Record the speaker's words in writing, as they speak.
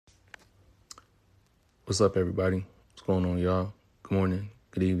What's up, everybody? What's going on, y'all? Good morning,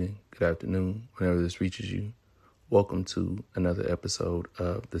 good evening, good afternoon, whenever this reaches you. Welcome to another episode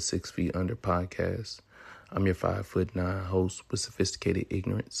of the 6 Feet Under podcast. I'm your 5'9" host with sophisticated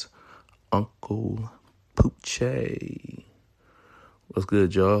ignorance, Uncle Poochie. What's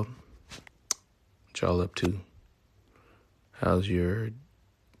good, y'all? What y'all up to? How's your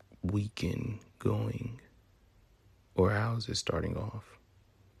weekend going? Or how's it starting off?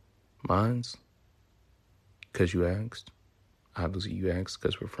 Mine's? Because you asked. Obviously, you asked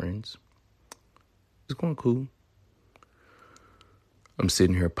because we're friends. It's going cool. I'm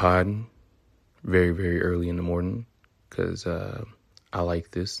sitting here podding very, very early in the morning because I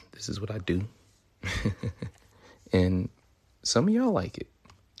like this. This is what I do. And some of y'all like it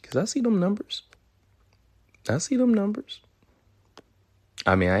because I see them numbers.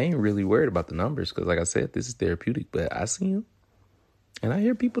 I mean, I ain't really worried about the numbers because, like I said, this is therapeutic, but I see them and I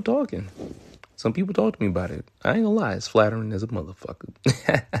hear people talking. Some people talk to me about it. I ain't gonna lie, it's flattering as a motherfucker.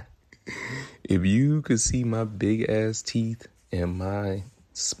 If you could see my big ass teeth and my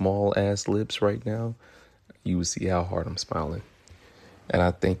small ass lips right now, you would see how hard I'm smiling. And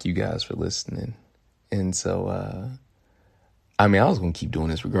I thank you guys for listening. And so, I was gonna keep doing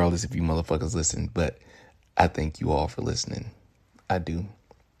this regardless if you motherfuckers listen, but I thank you all for listening. I do.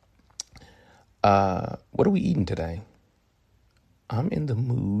 What are we eating today? I'm in the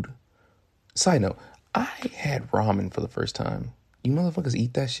mood. Side note, I had ramen for the first time. You motherfuckers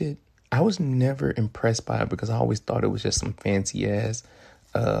eat that shit? I was never impressed by it because I always thought it was just some fancy ass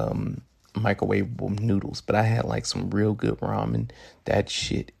microwavable noodles. But I had like some real good ramen. That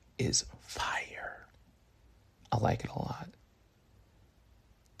shit is fire. I like it a lot.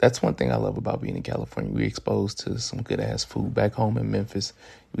 That's one thing I love about being in California. We're exposed to some good ass food. Back home in Memphis,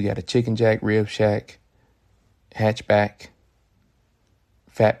 we got a Chicken Jack, Rib Shack, Hatchback,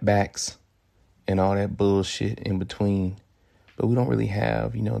 Fatbacks, and all that bullshit in between. But we don't really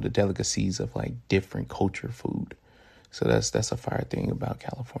have, the delicacies of like different culture food. So that's a fire thing about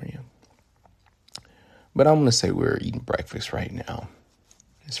California. But I'm going to say we're eating breakfast right now.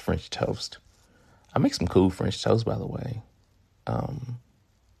 It's French toast. I make some cool French toast, by the way.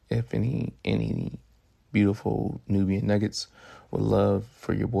 If any beautiful Nubian nuggets would love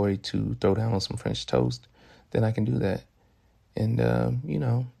for your boy to throw down on some French toast, then I can do that. And,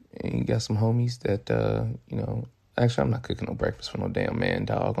 and you got some homies that, actually, I'm not cooking no breakfast for no damn man,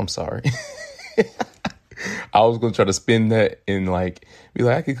 dog. I'm sorry. I was going to try to spin that and, be like,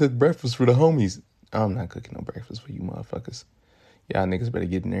 I could cook breakfast for the homies. I'm not cooking no breakfast for you motherfuckers. Y'all niggas better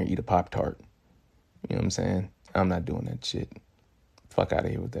get in there and eat a Pop-Tart. You know what I'm saying? I'm not doing that shit. Fuck out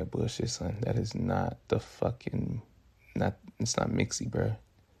of here with that bullshit, son. That is not the fucking... It's not mixy, bro.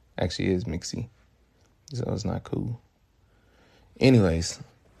 Actually, it is mixy. So it's not cool. Anyways...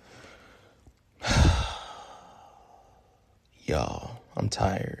 Y'all, I'm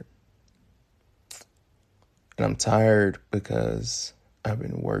tired. And I'm tired because I've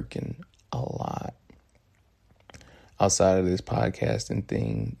been working a lot. Outside of this podcasting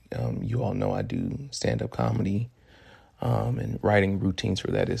thing, you all know I do stand-up comedy. And writing routines for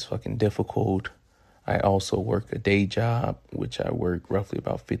that is fucking difficult. I also work a day job, which I work roughly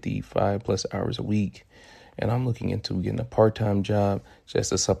about 55 plus hours a week. And I'm looking into getting a part-time job just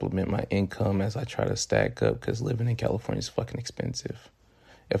to supplement my income as I try to stack up because living in California is fucking expensive.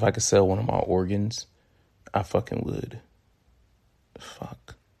 If I could sell one of my organs, I fucking would.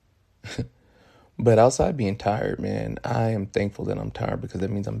 Fuck. But outside being tired, man, I am thankful that I'm tired because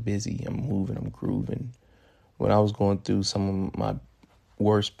that means I'm busy, I'm moving, I'm grooving. When I was going through some of my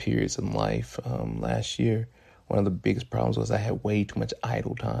worst periods in life last year, one of the biggest problems was I had way too much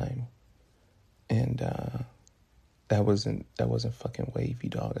idle time. And that wasn't fucking wavy,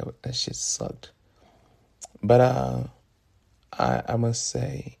 dog. That shit sucked. But I must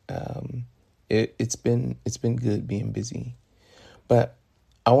say, it's been good being busy. But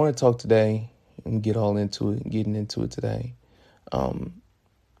I want to talk today and getting into it today.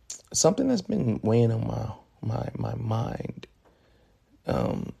 Something that's been weighing on my mind.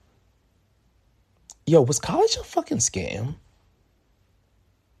 Was college a fucking scam?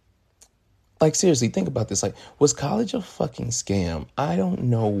 Like, seriously, think about this. Like, was college a fucking scam? I don't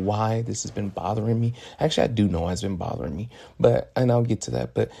know why this has been bothering me. Actually, I do know why it's been bothering me, and I'll get to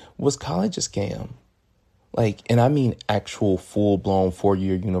that. But was college a scam? Like, and I mean actual full-blown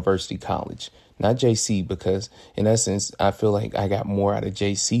 4-year university college, not JC, because in essence, I feel like I got more out of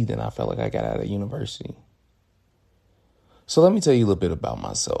JC than I felt like I got out of university. So let me tell you a little bit about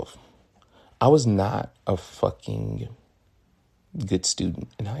myself. I was not a fucking good student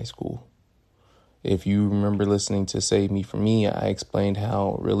in high school. If you remember listening to Save Me From Me, I explained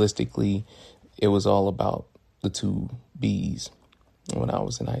how realistically it was all about the two B's when I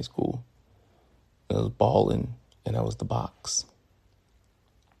was in high school. It was balling, and that was the box.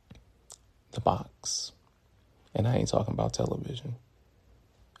 The box. And I ain't talking about television.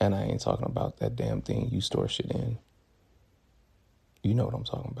 And I ain't talking about that damn thing you store shit in. You know what I'm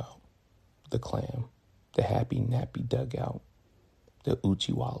talking about. The clam. The happy nappy dugout. The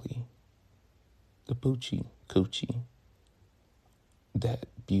Uchi Wally. The Poochie Coochie. That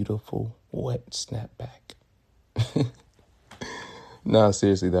beautiful wet snapback. No,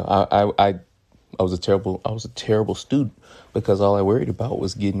 seriously though. I was a terrible student because all I worried about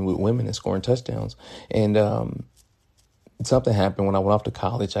was getting with women and scoring touchdowns. And something happened when I went off to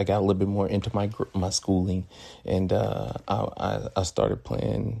college. I got a little bit more into my schooling, and I started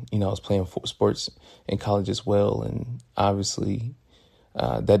playing. I was playing sports in college as well, and obviously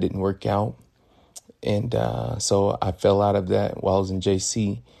that didn't work out. And so I fell out of that while I was in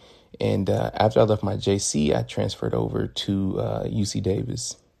JC. And after I left my JC, I transferred over to UC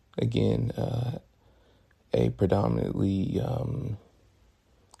Davis, again, a predominantly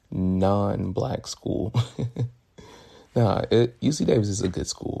non-black school. UC Davis is a good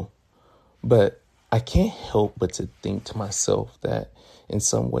school, but I can't help but to think to myself that in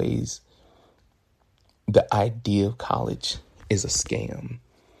some ways the idea of college is a scam.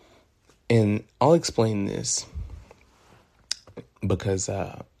 And I'll explain this because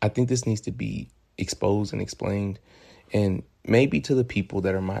I think this needs to be exposed and explained. And maybe to the people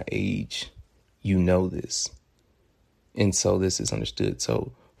that are my age, you know this. And so this is understood.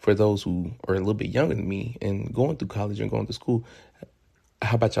 So for those who are a little bit younger than me and going through college and going to school,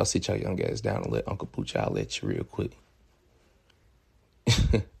 how about y'all sit y'all young ass down and let Uncle Pooch let you real quick.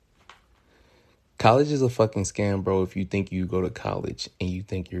 College is a fucking scam, bro, if you think you go to college and you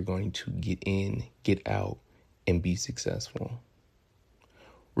think you're going to get in, get out, and be successful.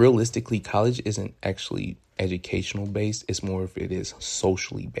 Realistically, college isn't actually educational based. It's more if it is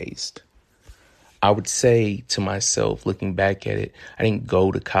socially based. I would say to myself, looking back at it, I didn't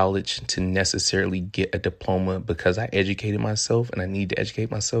go to college to necessarily get a diploma because I educated myself and I need to educate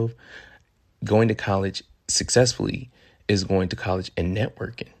myself. Going to college successfully is going to college and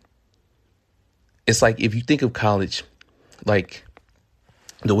networking. It's like if you think of college like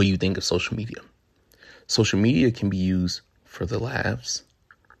the way you think of social media. Social media can be used for the laughs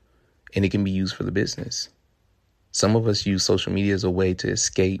and it can be used for the business. Some of us use social media as a way to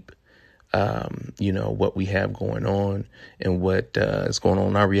escape what we have going on and what is going on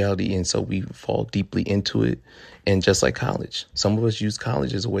in our reality. And so we fall deeply into it. And just like college, some of us use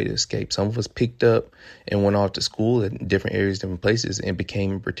college as a way to escape. Some of us picked up and went off to school in different areas, different places, and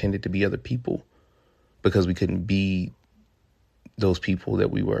pretended to be other people because we couldn't be those people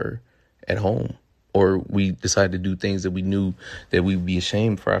that we were at home. Or we decided to do things that we knew that we'd be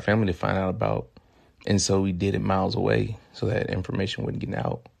ashamed for our family to find out about. And so we did it miles away so that information wouldn't get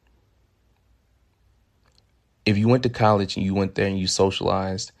out. If you went to college and you went there and you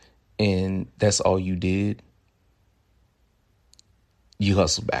socialized and that's all you did, you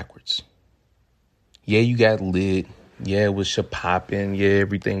hustled backwards. Yeah, you got lit. Yeah, it was shit popping. Yeah,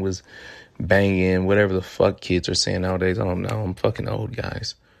 everything was banging. Whatever the fuck kids are saying nowadays. I don't know. I'm fucking old,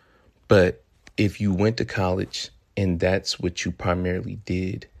 guys. But if you went to college and that's what you primarily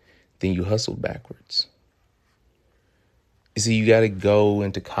did, then you hustled backwards. You see, you got to go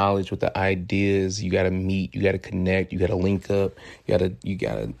into college with the ideas. You got to meet. You got to connect. You got to link up. You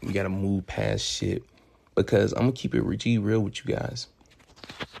got to move past shit. Because I'm gonna keep it real with you guys.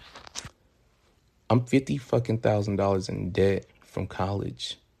 I'm $50,000 in debt from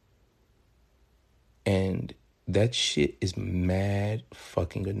college, and that shit is mad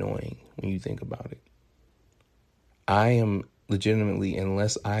fucking annoying when you think about it. I am legitimately,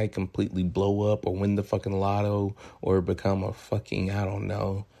 unless I completely blow up or win the fucking lotto or become a fucking, I don't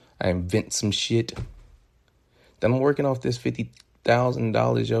know, I invent some shit, then I'm working off this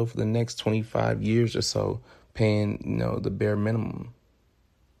 $50,000, yo, for the next 25 years or so, paying, the bare minimum.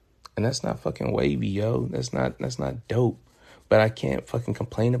 And that's not fucking wavy, yo. That's not dope. But I can't fucking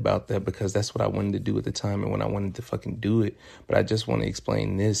complain about that because that's what I wanted to do at the time and when I wanted to fucking do it. But I just want to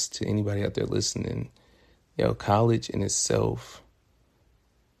explain this to anybody out there listening. Yo, college in itself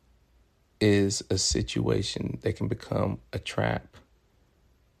is a situation that can become a trap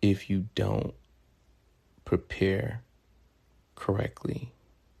if you don't prepare correctly.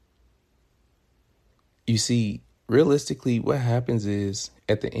 You see, realistically, what happens is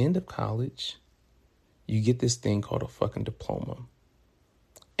at the end of college, you get this thing called a fucking diploma.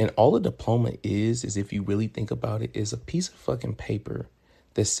 And all a diploma is if you really think about it, is a piece of fucking paper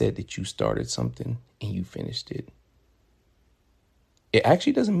that said that you started something and you finished it. It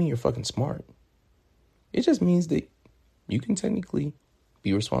actually doesn't mean you're fucking smart. It just means that you can technically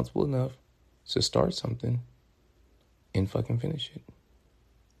be responsible enough to start something and fucking finish it.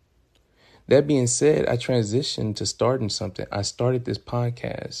 That being said, I transitioned to starting something. I started this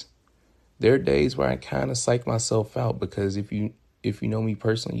podcast. There are days where I kind of psych myself out because if you know me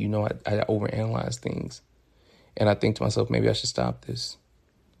personally, you know I overanalyze things. And I think to myself, maybe I should stop this.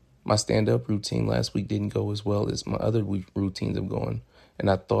 My stand-up routine last week didn't go as well as my other routines have gone. And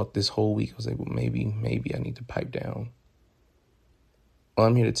I thought this whole week, I was like, well, maybe I need to pipe down. Well,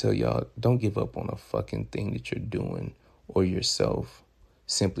 I'm here to tell y'all, don't give up on a fucking thing that you're doing or yourself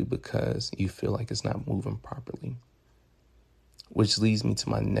simply because you feel like it's not moving properly. Which leads me to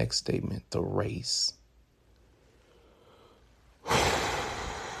my next statement, the race.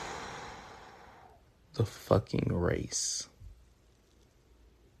 The fucking race.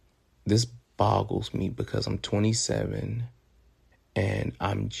 This boggles me because I'm 27 and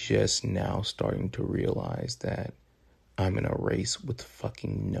I'm just now starting to realize that I'm in a race with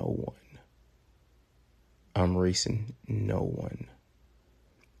fucking no one. I'm racing no one.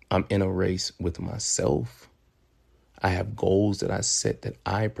 I'm in a race with myself. I have goals that I set that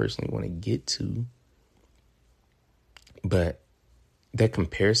I personally want to get to. But that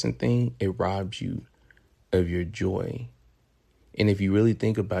comparison thing, it robs you of your joy. And if you really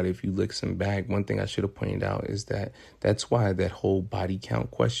think about it, if you listen back, one thing I should have pointed out is that that's why that whole body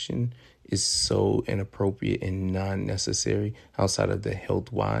count question is so inappropriate and non-necessary outside of the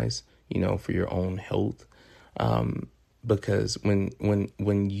health-wise, for your own health. Because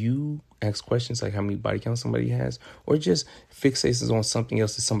when you ask questions like how many body counts somebody has, or just fixations on something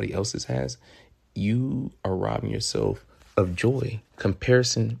else that somebody else's has, you are robbing yourself of joy.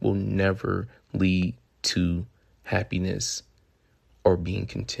 Comparison will never lead to happiness or being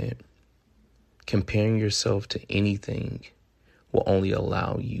content. Comparing yourself to anything will only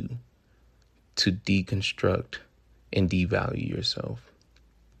allow you to deconstruct and devalue yourself.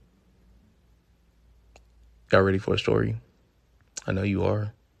 Y'all ready for a story? I know you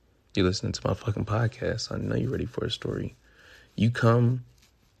are. You're listening to my fucking podcast. So I know you're ready for a story. You come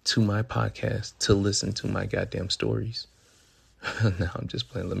to my podcast to listen to my goddamn stories. No, I'm just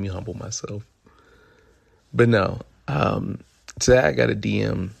playing. Let me humble myself. But no, today I got a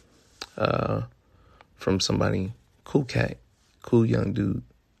DM from somebody, cool cat, cool young dude.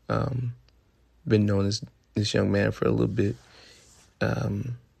 Been knowing this young man for a little bit.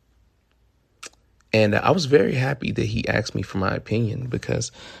 And I was very happy that he asked me for my opinion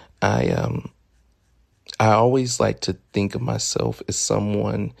because I always like to think of myself as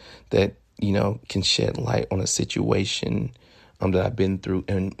someone that, can shed light on a situation that I've been through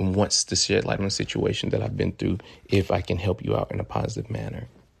and wants to shed light on a situation that I've been through if I can help you out in a positive manner.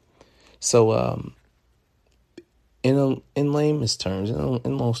 So in layman's terms,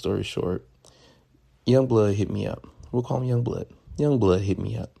 in long story short, Youngblood hit me up. We'll call him Youngblood. Youngblood hit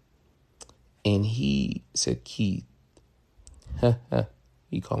me up. And he said, Keith,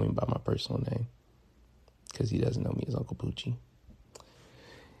 he called me by my personal name because he doesn't know me as Uncle Poochie.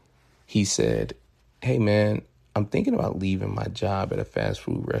 He said, hey, man, I'm thinking about leaving my job at a fast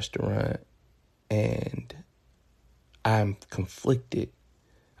food restaurant and I'm conflicted.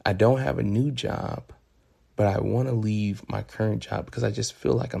 I don't have a new job, but I want to leave my current job because I just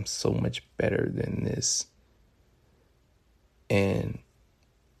feel like I'm so much better than this. And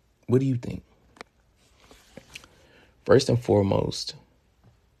what do you think? First and foremost,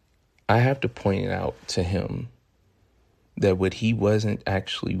 I have to point it out to him that what he wasn't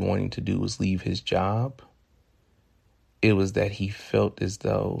actually wanting to do was leave his job. It was that he felt as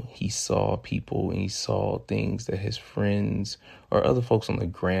though he saw people and he saw things that his friends or other folks on the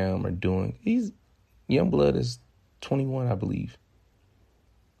gram are doing. Youngblood is 21, I believe.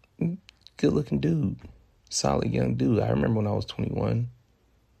 Good looking dude. Solid young dude. I remember when I was 21.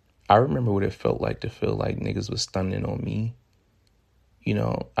 I remember what it felt like to feel like niggas was stunning on me.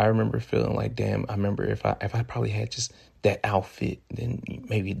 I remember feeling like, damn, I remember if I probably had just that outfit, then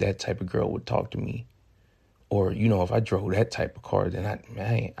maybe that type of girl would talk to me. Or, if I drove that type of car, then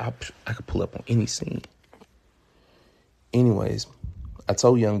I could pull up on any scene. Anyways, I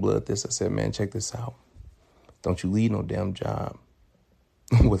told Youngblood this. I said, man, check this out. Don't you leave no damn job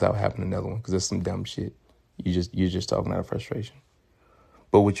without having another one, because that's some dumb shit. You're just talking out of frustration.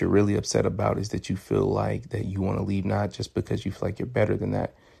 But what you're really upset about is that you feel like that you want to leave, not just because you feel like you're better than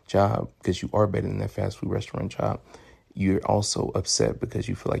that job, because you are better than that fast food restaurant job. You're also upset because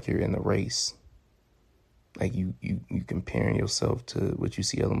you feel like you're in the race. Like you comparing yourself to what you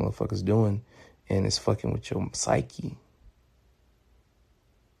see other motherfuckers doing, and it's fucking with your psyche.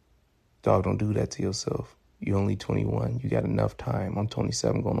 Dog, don't do that to yourself. You only 21. You got enough time. I'm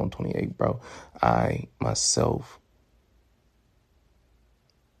 27 going on 28, bro. I, myself,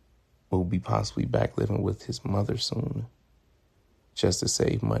 will be possibly back living with his mother soon just to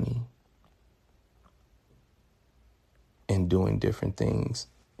save money and doing different things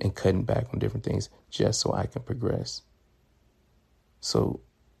and cutting back on different things just so I can progress. So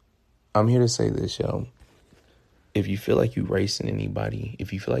I'm here to say this, yo. If you feel like you're racing anybody,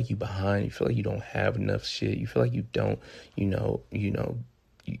 if you feel like you're behind, you feel like you don't have enough shit, you feel like you don't,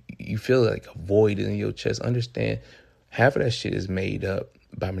 you feel like a void in your chest, understand half of that shit is made up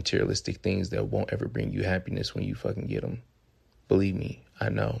by materialistic things that won't ever bring you happiness when you fucking get them. Believe me, I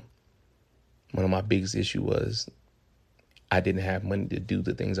know. One of my biggest issue was I didn't have money to do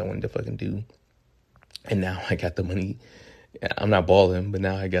the things I wanted to fucking do. And now I got the money. I'm not balling, but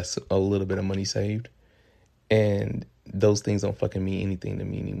now I got a little bit of money saved. And those things don't fucking mean anything to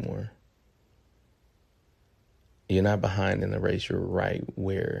me anymore. You're not behind in the race. You're right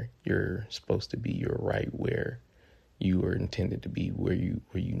where you're supposed to be. You're right where you were intended to be, where you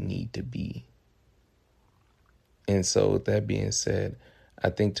need to be. And so with that being said, I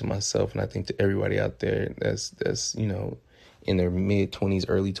think to myself and I think to everybody out there that's in their mid-20s,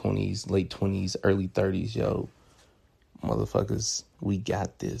 early 20s, late 20s, early 30s, yo, motherfuckers, we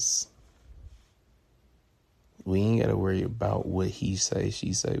got this. We ain't got to worry about what he say,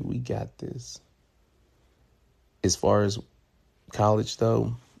 she say. We got this. As far as college,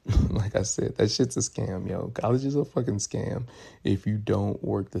 though, like I said, that shit's a scam, yo. College is a fucking scam. If you don't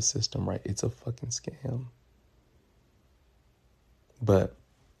work the system right, it's a fucking scam. But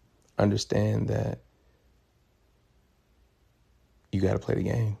understand that you got to play the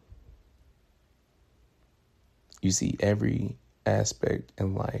game. You see, every aspect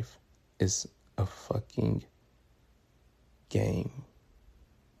in life is a fucking game.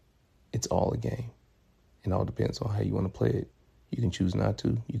 It's all a game. It all depends on how you want to play it. You can choose not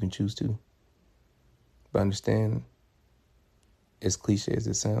to. You can choose to. But understand, as cliche as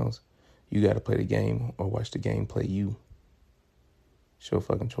it sounds, you got to play the game or watch the game play you. It's your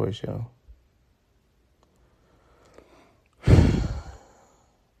fucking choice, y'all.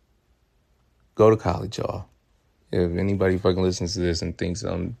 Go to college, y'all. If anybody fucking listens to this and thinks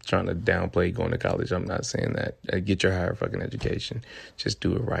I'm trying to downplay going to college, I'm not saying that. Get your higher fucking education. Just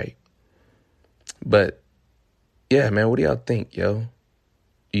do it right. But, yeah, man, what do y'all think, yo?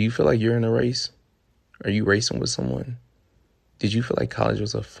 Do you feel like you're in a race? Are you racing with someone? Did you feel like college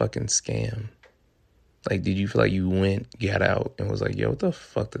was a fucking scam? Like, did you feel like you got out, and was like, yo, what the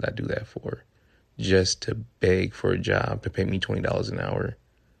fuck did I do that for? Just to beg for a job to pay me $20 an hour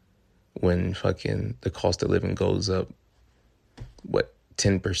when fucking the cost of living goes up,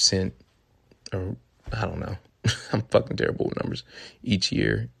 10%? Or, I don't know. I'm fucking terrible with numbers. Each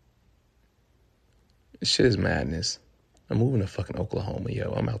year. This shit is madness. I'm moving to fucking Oklahoma,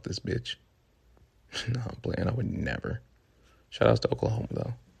 yo. I'm out this bitch. No, I'm playing. I would never. Shout outs to Oklahoma,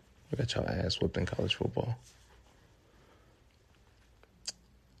 though. We got y'all ass whooped in college football.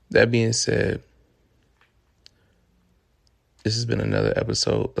 That being said, this has been another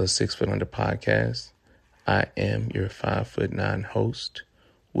episode of 6 Foot Under Podcast. I am your 5'9" host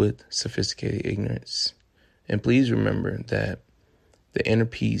with sophisticated ignorance. And please remember that the inner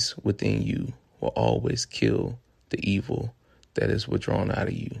peace within you will always kill the evil that is withdrawn out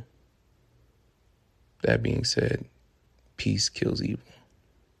of you. That being said, peace kills evil.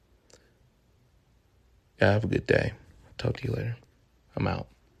 Y'all have a good day. Talk to you later. I'm out.